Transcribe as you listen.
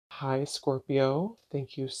Hi, Scorpio.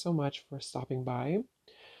 Thank you so much for stopping by.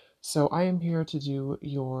 So, I am here to do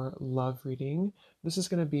your love reading. This is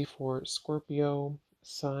going to be for Scorpio,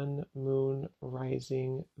 Sun, Moon,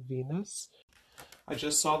 Rising, Venus. I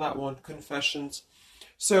just saw that one, confessions.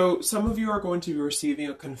 So, some of you are going to be receiving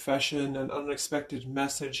a confession, an unexpected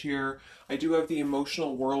message here. I do have the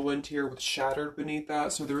emotional whirlwind here with shattered beneath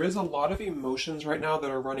that. So, there is a lot of emotions right now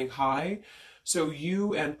that are running high. So,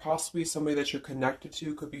 you and possibly somebody that you're connected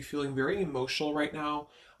to could be feeling very emotional right now.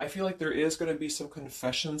 I feel like there is going to be some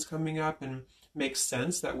confessions coming up, and makes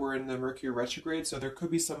sense that we're in the Mercury retrograde. So, there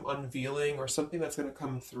could be some unveiling or something that's going to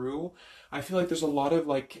come through. I feel like there's a lot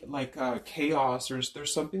of chaos, or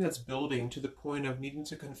there's something that's building to the point of needing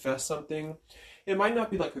to confess something. It might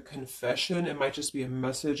not be like a confession, it might just be a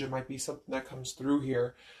message, it might be something that comes through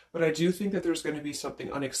here. But I do think that there's going to be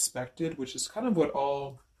something unexpected, which is kind of what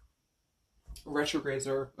all retrogrades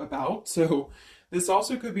are about. So this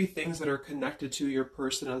also could be things that are connected to your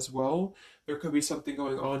person as well. There could be something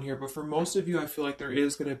going on here, but for most of you, I feel like there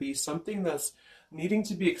is going to be something that's needing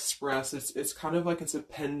to be expressed. It's kind of like it's a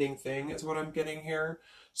pending thing is what I'm getting here.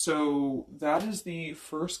 So that is the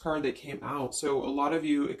first card that came out. So a lot of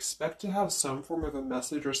you expect to have some form of a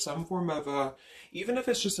message or some form of a, even if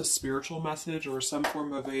it's just a spiritual message or some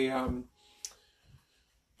form of a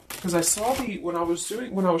because I saw when I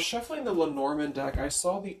was shuffling the Lenormand deck, I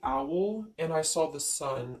saw the owl and I saw the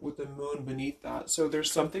sun with the moon beneath that. So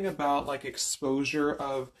there's something about like exposure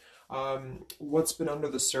of what's been under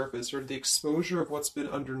the surface, or the exposure of what's been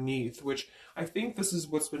underneath, which I think this is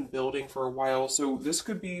what's been building for a while. So this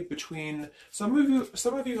could be between some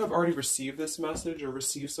of you have already received this message or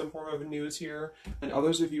received some form of news here, and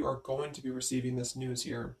others of you are going to be receiving this news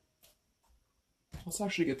here. Let's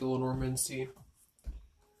actually get the Lenormand and see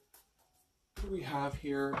what do we have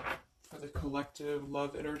here for the collective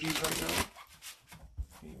love energies right now.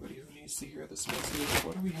 Anybody who needs to hear this message,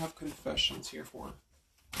 what do we have confessions here for?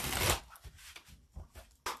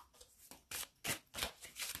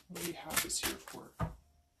 What do we have this here for?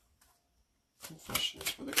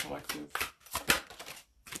 Confessions for the collective.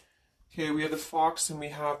 Okay, we have the fox and we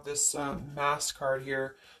have this mask card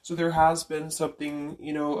here. So there has been something,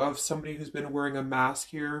 of somebody who's been wearing a mask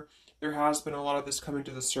here. There has been a lot of this coming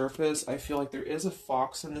to the surface. I feel like there is a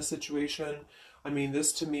fox in this situation. I mean,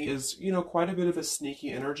 this to me is, quite a bit of a sneaky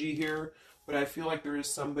energy here. But I feel like there is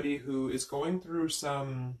somebody who is going through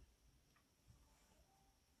some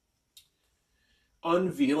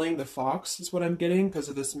unveiling the fox is what I'm getting because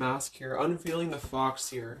of this mask here. Unveiling the fox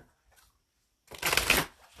here.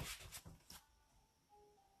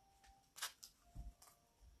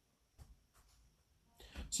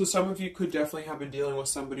 So some of you could definitely have been dealing with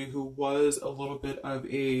somebody who was a little bit of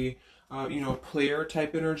a, player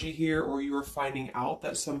type energy here, or you were finding out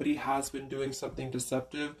that somebody has been doing something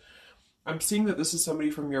deceptive. I'm seeing that this is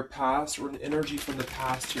somebody from your past or an energy from the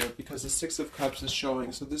past here because the Six of Cups is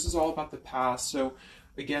showing. So this is all about the past. So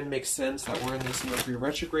again, makes sense that we're in this Mercury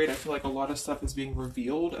retrograde. I feel like a lot of stuff is being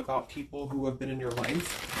revealed about people who have been in your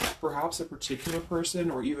life. Perhaps a particular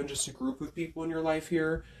person or even just a group of people in your life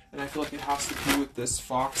here. And I feel like it has to do with this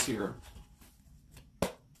fox here.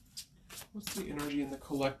 What's the energy in the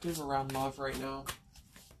collective around love right now?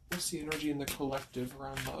 What's the energy in the collective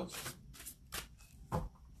around love?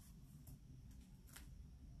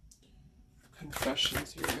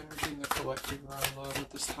 Confessions here, energy in the collective around love at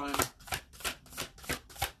this time.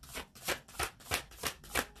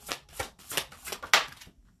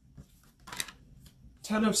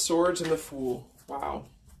 Ten of Swords and the Fool. Wow.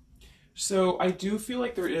 So I do feel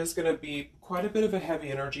like there is going to be quite a bit of a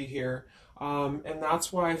heavy energy here. And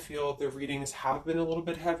that's why I feel the readings have been a little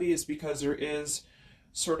bit heavy, is because there is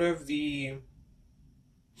sort of the...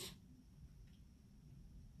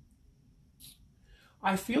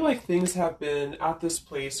 I feel like things have been at this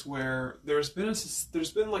place where there's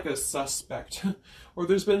been like a suspect, or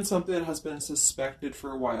there's been something that has been suspected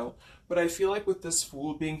for a while. But I feel like with this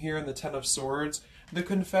Fool being here and the Ten of Swords, the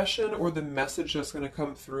confession or the message that's going to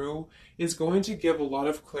come through is going to give a lot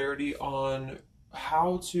of clarity on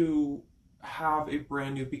how to have a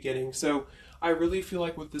brand new beginning. So I really feel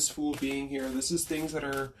like with this Fool being here, this is things that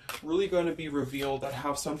are really going to be revealed that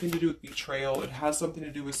have something to do with betrayal. It has something to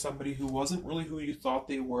do with somebody who wasn't really who you thought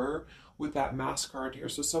they were with that mask card here.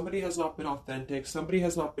 So somebody has not been authentic, somebody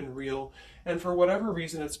has not been real, and for whatever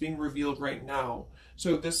reason it's being revealed right now.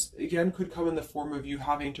 So this again could come in the form of you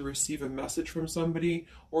having to receive a message from somebody,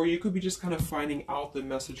 or you could be just kind of finding out the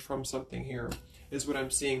message from something here, is what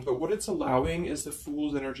I'm seeing. But what it's allowing is the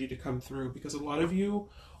Fool's energy to come through, because a lot of you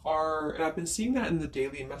are, and I've been seeing that in the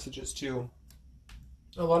daily messages too,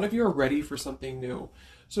 A lot of you are ready for something new.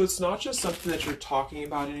 So it's not just something that you're talking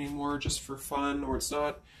about anymore just for fun, or it's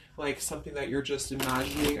not like something that you're just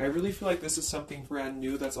imagining. I really feel like this is something brand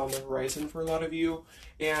new that's on the horizon for a lot of you.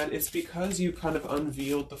 And it's because you kind of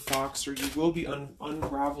unveiled the fox, or you will be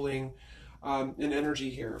unraveling an energy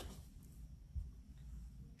here.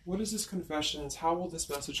 What is this confessions? How will this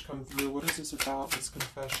message come through? What is this about, this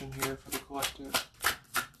confession here for the collective?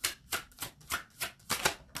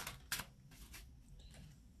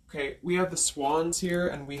 Okay, we have the swans here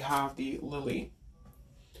and we have the lily.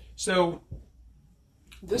 So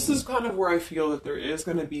this is kind of where I feel that there is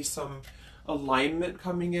going to be some alignment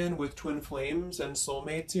coming in with twin flames and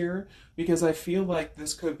soulmates here, because I feel like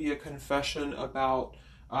this could be a confession about,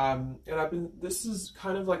 this is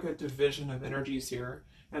kind of like a division of energies here.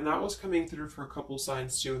 And that was coming through for a couple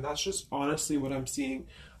signs too. And that's just honestly what I'm seeing.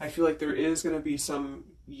 I feel like there is going to be some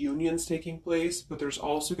unions taking place, but there's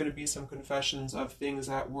also going to be some confessions of things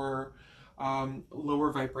that were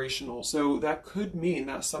lower vibrational. So that could mean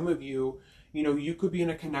that some of you, you could be in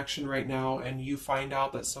a connection right now and you find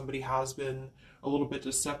out that somebody has been a little bit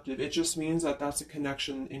deceptive. It just means that that's a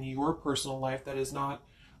connection in your personal life that is not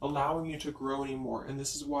allowing you to grow anymore. And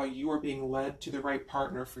this is why you are being led to the right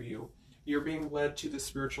partner for you. You're being led to the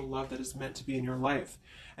spiritual love that is meant to be in your life.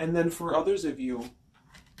 And then for others of you,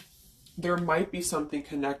 there might be something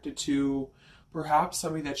connected to perhaps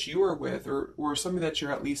somebody that you are with, or somebody that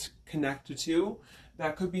you're at least connected to,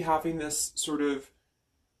 that could be having this sort of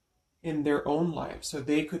in their own life. So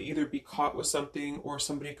they could either be caught with something, or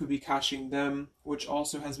somebody could be catching them, which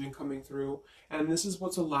also has been coming through. And this is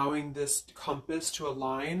what's allowing this compass to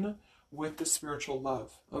align with the spiritual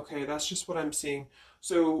love. Okay, that's just what I'm seeing.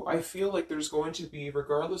 So I feel like there's going to be,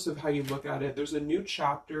 regardless of how you look at it, there's a new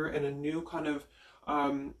chapter and a new kind of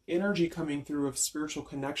energy coming through of spiritual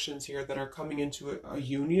connections here that are coming into a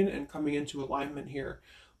union and coming into alignment here.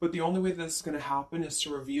 But the only way this is going to happen is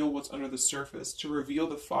to reveal what's under the surface, to reveal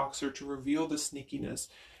the fox, or to reveal the sneakiness.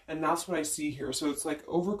 And that's what I see here. So it's like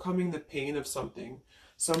overcoming the pain of something.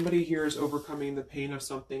 Somebody here is overcoming the pain of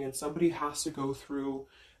something, and somebody has to go through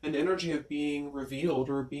an energy of being revealed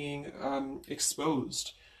or being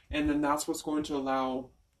exposed. And then that's what's going to allow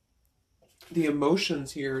the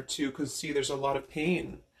emotions here to, because see, there's a lot of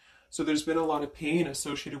pain. So there's been a lot of pain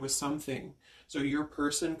associated with something. So your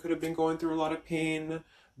person could have been going through a lot of pain.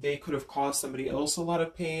 They could have caused somebody else a lot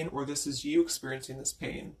of pain, or this is you experiencing this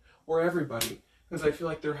pain, or everybody. Because I feel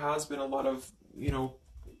like there has been a lot of,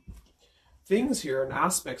 things here and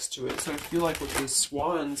aspects to it. So I feel like with the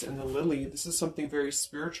swans and the lily, this is something very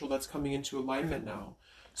spiritual that's coming into alignment now.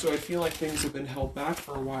 So I feel like things have been held back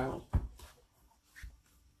for a while.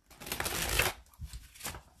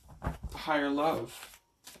 Higher love.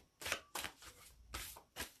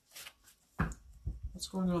 What's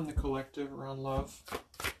going on in the collective around love?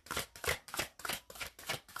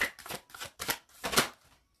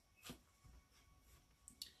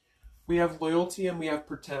 We have loyalty and we have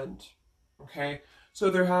pretend. Okay, so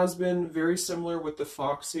there has been, very similar with the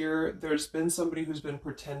fox here, there's been somebody who's been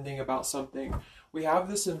pretending about something. We have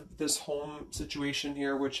this home situation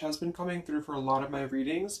here, which has been coming through for a lot of my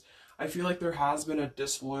readings. I feel like there has been a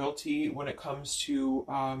disloyalty when it comes to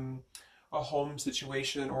a home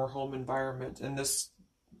situation or home environment. And this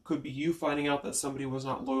could be you finding out that somebody was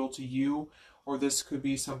not loyal to you, or this could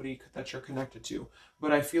be somebody that you're connected to.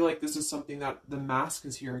 But I feel like this is something that the mask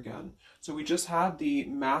is here again. So we just had the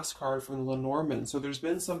mask card from the Lenormand. So there's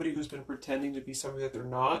been somebody who's been pretending to be somebody that they're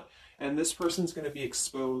not, and this person's going to be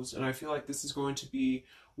exposed. And I feel like this is going to be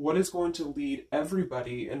what is going to lead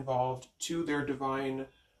everybody involved to their divine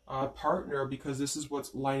partner, because this is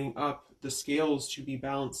what's lining up the scales to be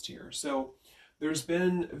balanced here. So there's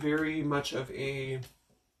been very much of a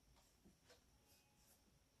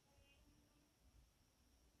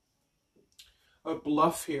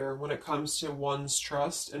bluff here when it comes to one's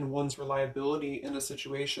trust and one's reliability in a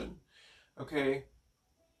situation. Okay.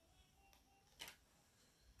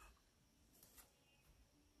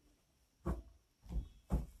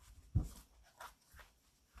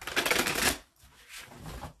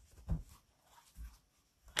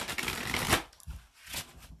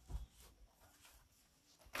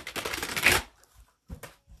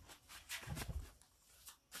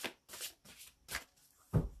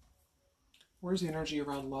 Where's the energy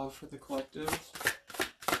around love for the collective?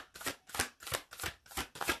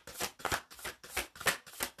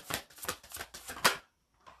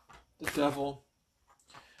 The devil.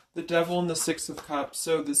 The devil and the Six of Cups.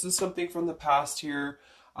 So this is something from the past here.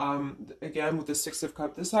 Again, with the Six of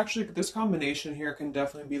Cups, this combination here can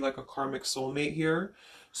definitely be like a karmic soulmate here.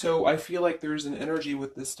 So I feel like there's an energy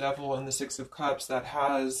with this devil and the Six of Cups that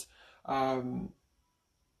has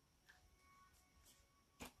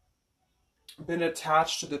been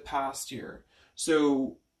attached to the past here.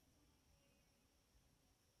 So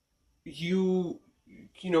you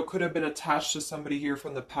could have been attached to somebody here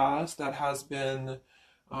from the past that has been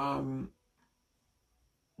um,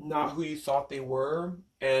 not who you thought they were,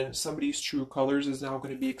 and somebody's true colors is now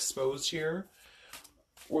going to be exposed here.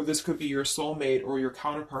 Or this could be your soulmate or your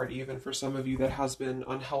counterpart, even for some of you, that has been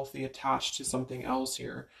unhealthy attached to something else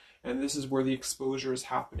here. And this is where the exposure is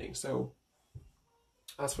happening. So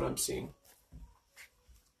that's what I'm seeing.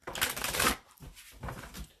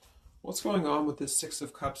 What's going on with this Six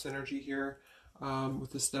of Cups energy here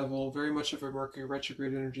with this Devil? Very much of a Mercury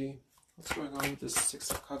retrograde energy. What's going on with this Six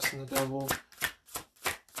of Cups and the Devil?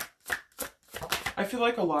 I feel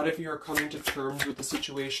like a lot of you are coming to terms with the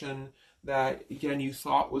situation that, again, you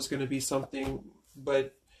thought was going to be something,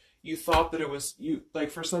 but you thought that it was,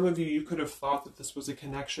 like for some of you, you could have thought that this was a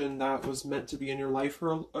connection that was meant to be in your life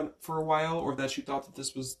for a while, or that you thought that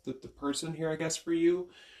this was the person here, I guess, for you.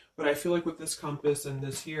 But I feel like with this compass and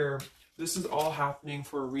this here, this is all happening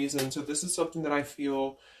for a reason. So this is something that I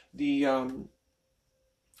feel the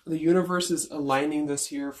universe is aligning this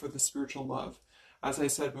here for the spiritual love, as I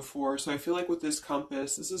said before. So I feel like with this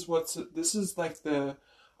compass, this is like the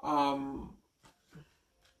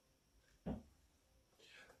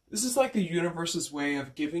this is like the universe's way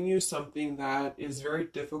of giving you something that is very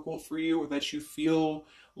difficult for you, or that you feel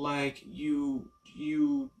like you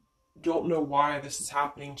don't know why this is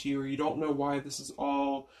happening to you, or you don't know why this is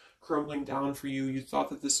all crumbling down for you. You thought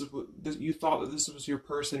that this was your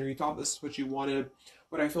person, or you thought this is what you wanted.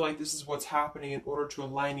 But I feel like this is what's happening in order to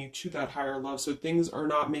align you to that higher love. So things are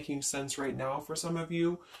not making sense right now for some of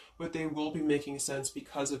you, but they will be making sense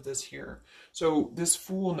because of this here. So this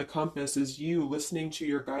Fool in the compass is you listening to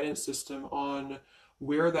your guidance system on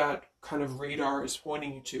where that kind of radar is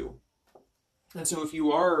pointing you to. And so if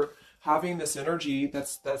you are having this energy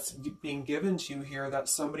that's being given to you here, that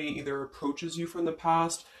somebody either approaches you from the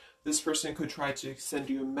past, this person could try to send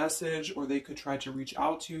you a message, or they could try to reach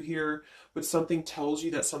out to you here, but something tells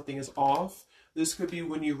you that something is off. This could be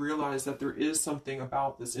when you realize that there is something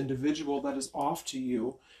about this individual that is off to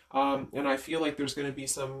you. And I feel like there's going to be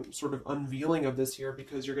some sort of unveiling of this here,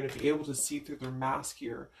 because you're going to be able to see through their mask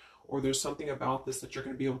here, or there's something about this that you're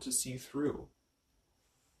going to be able to see through.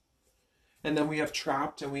 And then we have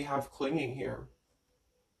trapped and we have clinging here.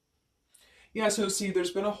 Yeah, so see,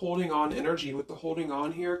 there's been a holding on energy with the holding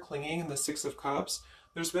on here, clinging, and the Six of Cups.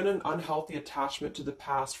 There's been an unhealthy attachment to the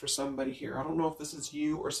past for somebody here. I don't know if this is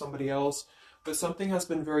you or somebody else, but something has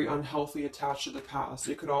been very unhealthy attached to the past.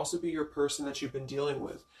 It could also be your person that you've been dealing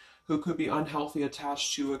with, who could be unhealthy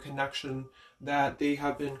attached to a connection that they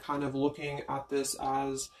have been kind of looking at this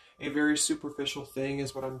as a very superficial thing,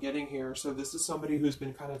 is what I'm getting here. So this is somebody who's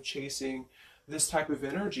been kind of chasing this type of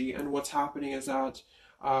energy, and what's happening is that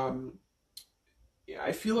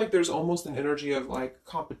I feel like there's almost an energy of like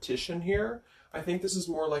competition here. I think this is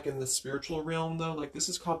more like in the spiritual realm though. Like this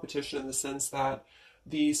is competition in the sense that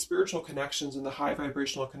the spiritual connections and the high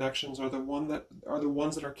vibrational connections are the ones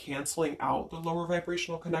that are canceling out the lower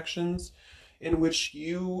vibrational connections, in which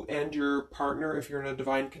you and your partner, if you're in a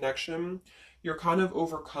divine connection, you're kind of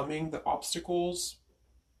overcoming the obstacles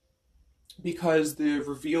because the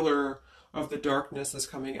revealer of the darkness is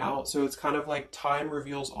coming out. So it's kind of like time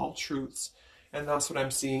reveals all truths. And that's what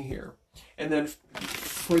I'm seeing here. And then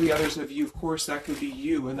for the others of you, of course, that could be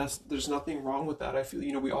you. And there's nothing wrong with that. I feel,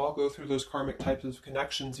 we all go through those karmic types of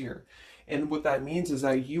connections here. And what that means is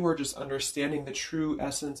that you are just understanding the true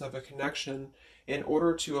essence of a connection in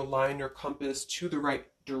order to align your compass to the right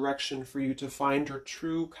direction for you to find your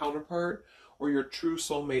true counterpart, or your true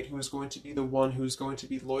soulmate, who is going to be the one who's going to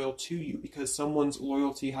be loyal to you, because someone's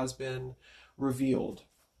loyalty has been revealed.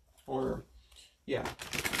 Or, yeah.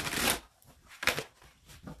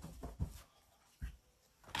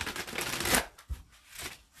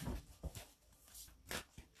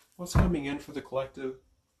 What's coming in for the collective?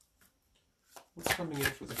 What's coming in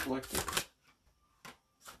for the collective?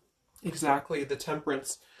 Exactly, the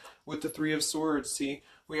Temperance with the Three of Swords. See,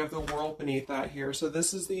 we have the World beneath that here. So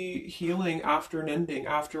this is the healing after an ending,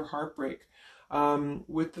 after heartbreak.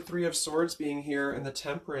 With the Three of Swords being here and the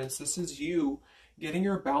Temperance, this is you getting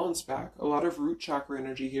your balance back. A lot of root chakra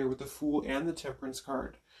energy here with the Fool and the Temperance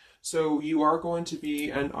card. So you are going to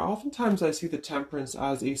be, and oftentimes I see the Temperance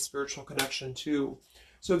as a spiritual connection too.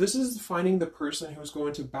 So this is finding the person who's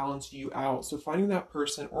going to balance you out. So finding that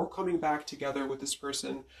person, or coming back together with this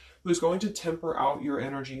person who's going to temper out your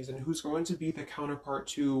energies, and who's going to be the counterpart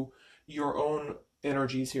to your own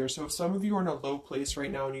energies here. So if some of you are in a low place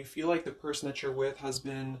right now and you feel like the person that you're with has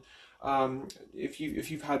been If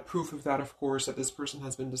you've had proof of that, of course, that this person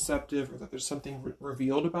has been deceptive, or that there's something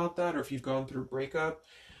revealed about that, or if you've gone through a breakup,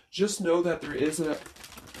 just know that there is a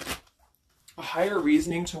higher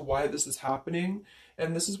reasoning to why this is happening,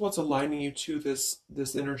 and this is what's aligning you to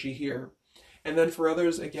this energy here. And then for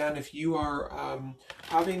others, again, if you are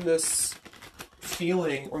having this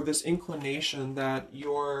feeling or this inclination that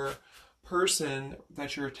your person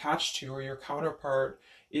that you're attached to or your counterpart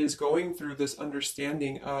is going through this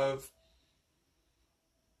understanding of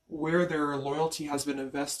where their loyalty has been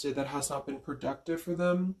invested that has not been productive for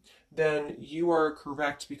them, then you are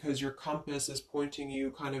correct, because your compass is pointing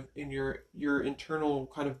you kind of in your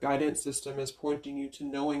internal kind of guidance system is pointing you to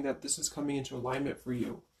knowing that this is coming into alignment for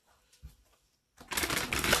you.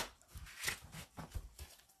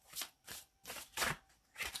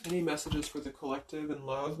 Any messages for the collective and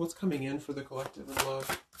love? What's coming in for the collective and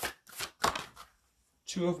love?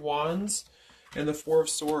 Two of Wands and the Four of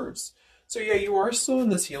Swords. So yeah, you are still in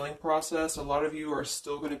this healing process. A lot of you are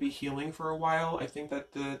still going to be healing for a while. I think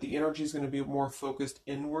that the energy is going to be more focused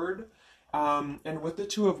inward. And with the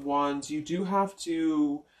Two of Wands, you do have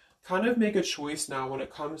to kind of make a choice now when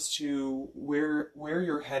it comes to where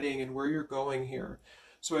you're heading and where you're going here.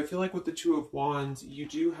 So I feel like with the Two of Wands, you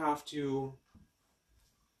do have to...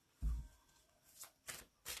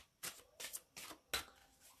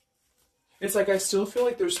 It's like I still feel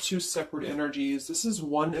like there's two separate energies. This is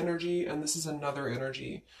one energy and this is another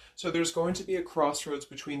energy. So there's going to be a crossroads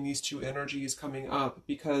between these two energies coming up,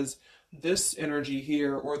 because this energy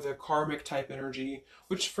here, or the karmic type energy,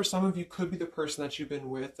 which for some of you could be the person that you've been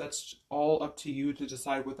with, that's all up to you to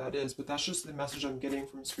decide what that is. But that's just the message I'm getting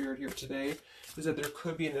from Spirit here today, is that there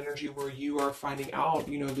could be an energy where you are finding out,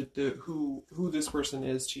 you know, who this person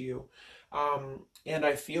is to you. And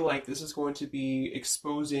I feel like this is going to be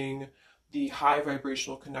exposing the high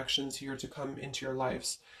vibrational connections here to come into your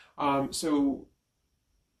lives. So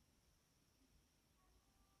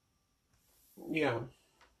yeah.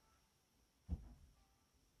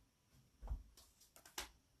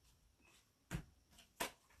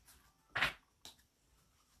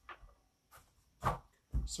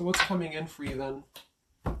 So what's coming in for you then?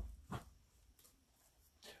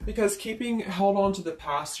 Because keeping held on to the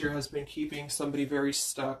past here has been keeping somebody very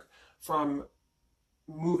stuck from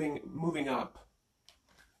moving up.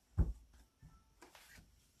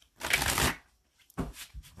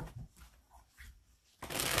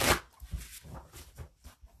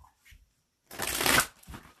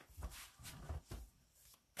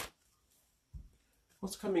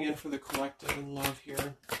 What's coming in for the collective and love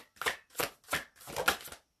here?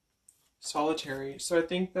 Solitary. So I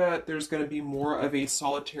think that there's going to be more of a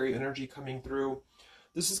solitary energy coming through.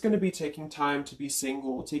 This is going to be taking time to be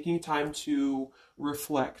single, taking time to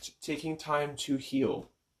reflect, taking time to heal.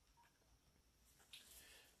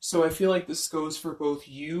 So I feel like this goes for both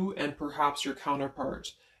you and perhaps your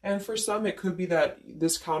counterpart. And for some, it could be that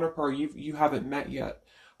this counterpart you haven't met yet.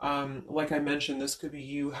 Like I mentioned, this could be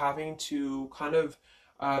you having to kind of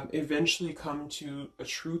eventually come to a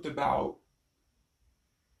truth about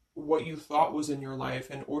what you thought was in your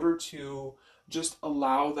life in order to just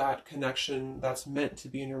allow that connection that's meant to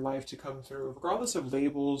be in your life to come through, regardless of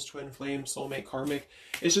labels, twin flame, soulmate, karmic.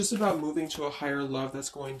 It's just about moving to a higher love that's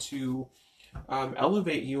going to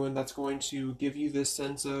elevate you, and that's going to give you this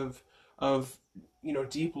sense of you know,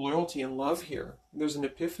 deep loyalty and love here. There's an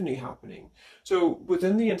epiphany happening. So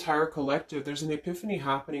within the entire collective, there's an epiphany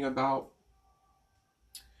happening about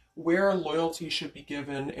where loyalty should be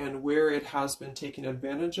given and where it has been taken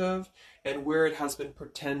advantage of and where it has been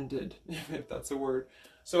pretended, if that's a word.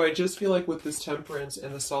 So I just feel like with this temperance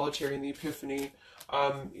and the solitary and the epiphany,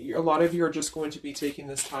 a lot of you are just going to be taking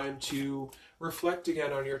this time to reflect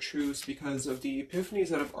again on your truths because of the epiphanies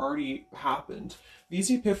that have already happened.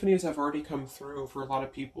 These epiphanies have already come through for a lot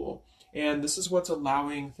of people. And this is what's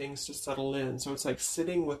allowing things to settle in. So it's like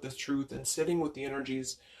sitting with the truth and sitting with the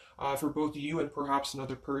energies for both you and perhaps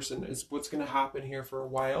another person is what's going to happen here for a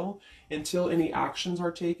while, until any actions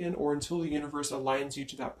are taken or until the universe aligns you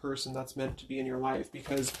to that person that's meant to be in your life.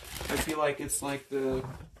 Because I feel like it's like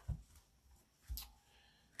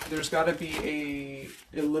there's got to be a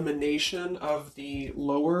elimination of the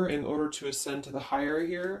lower in order to ascend to the higher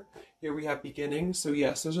here. Here we have beginning. So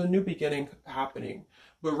yes, there's a new beginning happening.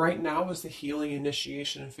 But right now is the healing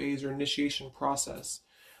initiation phase or initiation process.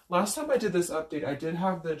 Last time I did this update, I did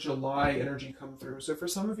have the July energy come through. So for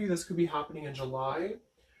some of you, this could be happening in July.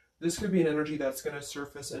 This could be an energy that's going to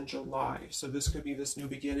surface in July. So this could be this new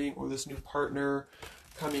beginning or this new partner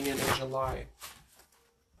coming in July.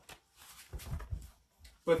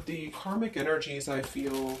 But the karmic energies, I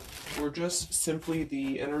feel, were just simply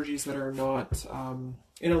the energies that are not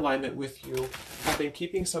in alignment with you have been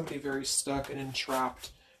keeping somebody very stuck and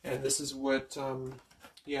entrapped. And this is what,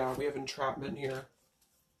 yeah, we have entrapment here.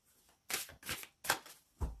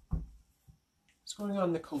 What's going on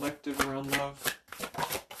in the collective around love?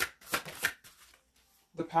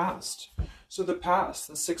 The past. So the past,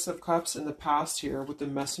 the Six of Cups in the past here with the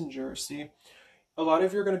Messenger. See, a lot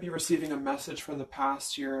of you are going to be receiving a message from the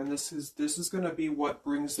past here, and this is going to be what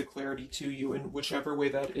brings the clarity to you in whichever way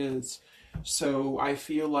that is. So I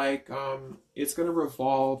feel like it's going to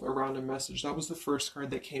revolve around a message. That was the first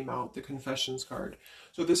card that came out, the Confessions card.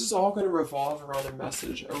 So this is all going to revolve around a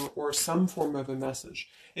message or some form of a message.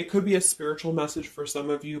 It could be a spiritual message for some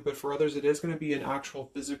of you, but for others it is going to be an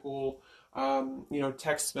actual physical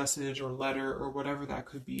text message or letter or whatever that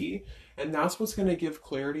could be. And that's what's going to give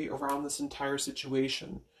clarity around this entire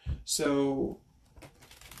situation. So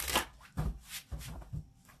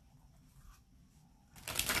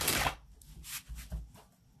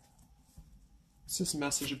what's this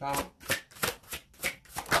message about?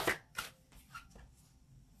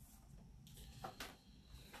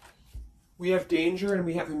 We have danger and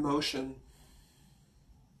we have emotion.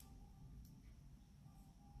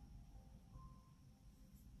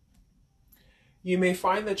 You may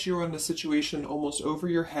find that you are in a situation almost over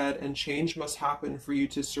your head and change must happen for you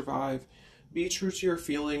to survive. Be true to your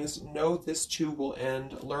feelings. Know this too will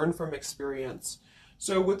end. Learn from experience.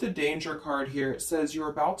 So with the danger card here, it says you're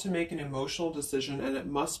about to make an emotional decision and it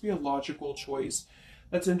must be a logical choice.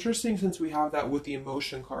 That's interesting since we have that with the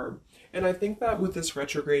emotion card. And I think that with this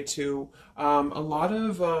retrograde too, a lot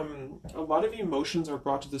of emotions are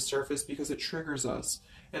brought to the surface because it triggers us.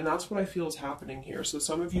 And that's what I feel is happening here. So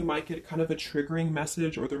some of you might get kind of a triggering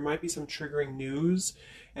message, or there might be some triggering news,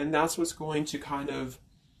 and that's what's going to kind of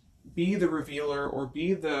be the revealer or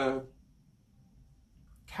be the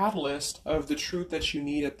catalyst of the truth that you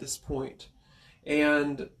need at this point.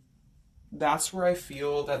 And that's where I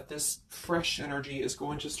feel that this fresh energy is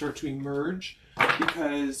going to start to emerge,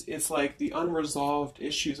 because it's like the unresolved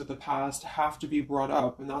issues of the past have to be brought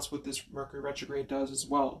up, and that's what this Mercury retrograde does as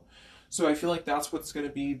well. So I feel like that's what's going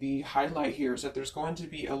to be the highlight here, is that there's going to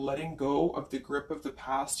be a letting go of the grip of the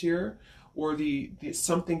past here, or the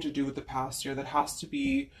something to do with the past here that has to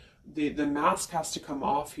be, the mask has to come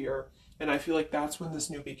off here. And I feel like that's when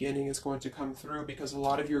this new beginning is going to come through, because a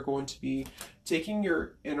lot of you are going to be taking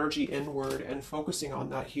your energy inward and focusing on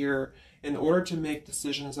that here in order to make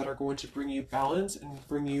decisions that are going to bring you balance and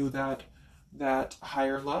bring you that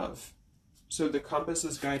higher love. So the compass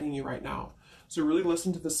is guiding you right now. So really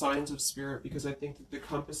listen to the signs of spirit, because I think that the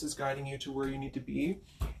compass is guiding you to where you need to be.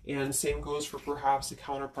 And same goes for perhaps a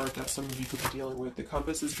counterpart that some of you could be dealing with. The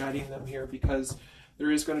compass is guiding them here because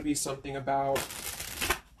there is going to be something about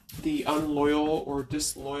the unloyal or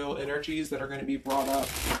disloyal energies that are going to be brought up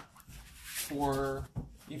for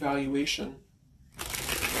evaluation.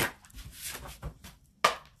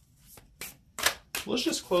 Let's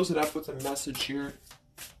just close it up with a message here.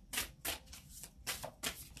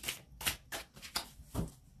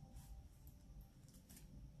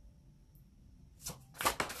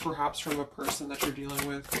 Perhaps from a person that you're dealing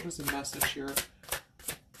with. What is the message here?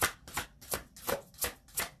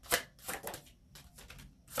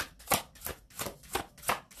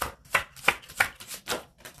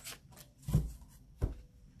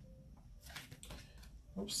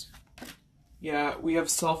 Oops. Yeah, we have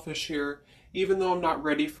selfish here. Even though I'm not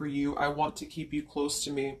ready for you, I want to keep you close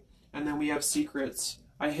to me. And then we have secrets.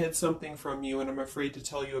 I hid something from you and I'm afraid to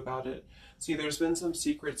tell you about it. See, there's been some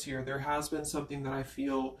secrets here. There has been something that I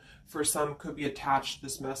feel for some could be attached to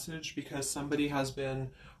this message, because somebody has been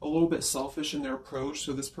a little bit selfish in their approach.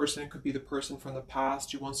 So this person could be the person from the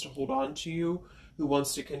past who wants to hold on to you, who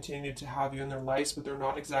wants to continue to have you in their lives, but they're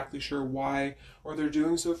not exactly sure why, or they're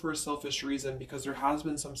doing so for a selfish reason, because there has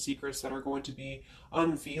been some secrets that are going to be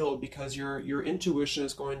unveiled, because your intuition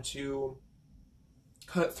is going to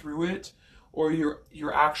cut through it, or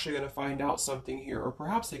you're actually going to find out something here, or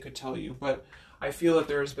perhaps they could tell you, but I feel that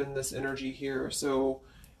there's been this energy here. So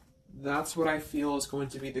that's what I feel is going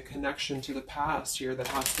to be the connection to the past here that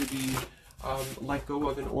has to be let go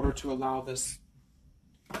of in order to allow this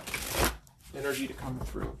energy to come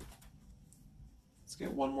through. Let's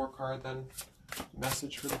get one more card then.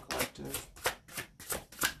 Message for the collective.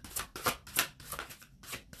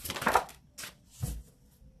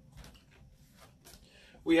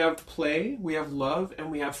 We have play, we have love, and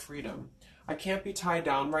we have freedom. I can't be tied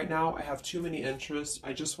down right now. I have too many interests.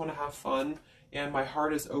 I just want to have fun, and my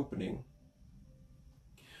heart is opening.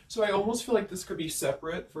 So I almost feel like this could be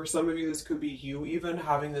separate. For some of you, this could be you even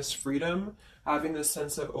having this freedom, having this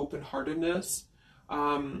sense of open-heartedness.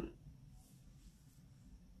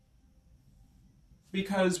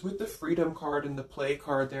 Because with the freedom card and the play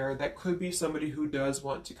card there, that could be somebody who does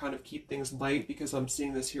want to kind of keep things light, because I'm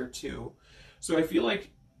seeing this here too. So I feel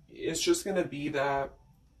like it's just going to be that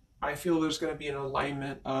I feel there's going to be an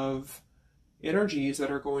alignment of energies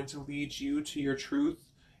that are going to lead you to your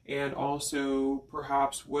truth, and also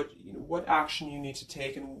perhaps what action you need to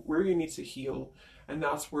take and where you need to heal. And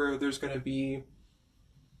that's where there's going to be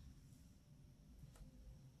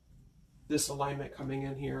this alignment coming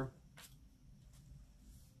in here.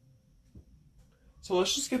 So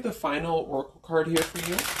let's just get the final oracle card here for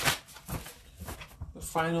you. The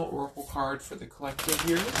final oracle card for the collective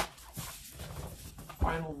here.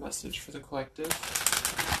 Final message for the collective.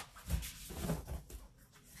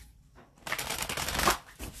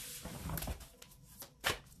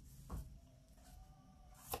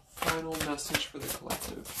 Final message for the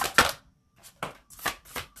collective.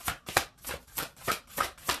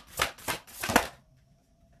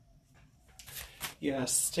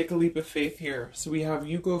 Yes, take a leap of faith here. So we have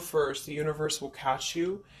you go first, the universe will catch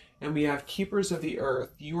you. And we have keepers of the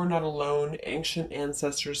earth. You are not alone. Ancient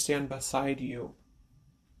ancestors stand beside you.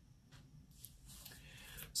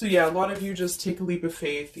 So yeah, a lot of you just take a leap of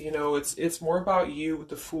faith. You know, it's more about you with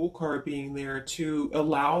the Fool card being there to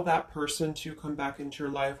allow that person to come back into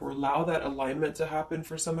your life, or allow that alignment to happen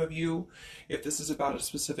for some of you, if this is about a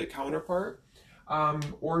specific counterpart.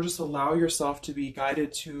 Or just allow yourself to be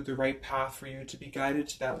guided to the right path for you, to be guided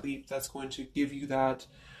to that leap that's going to give you that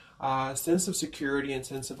sense of security and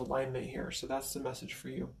sense of alignment here. So that's the message for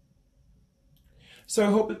you. So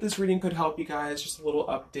I hope that this reading could help you guys. Just a little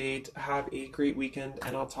update. Have a great weekend,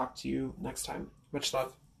 and I'll talk to you next time. Much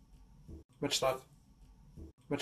love. Much love.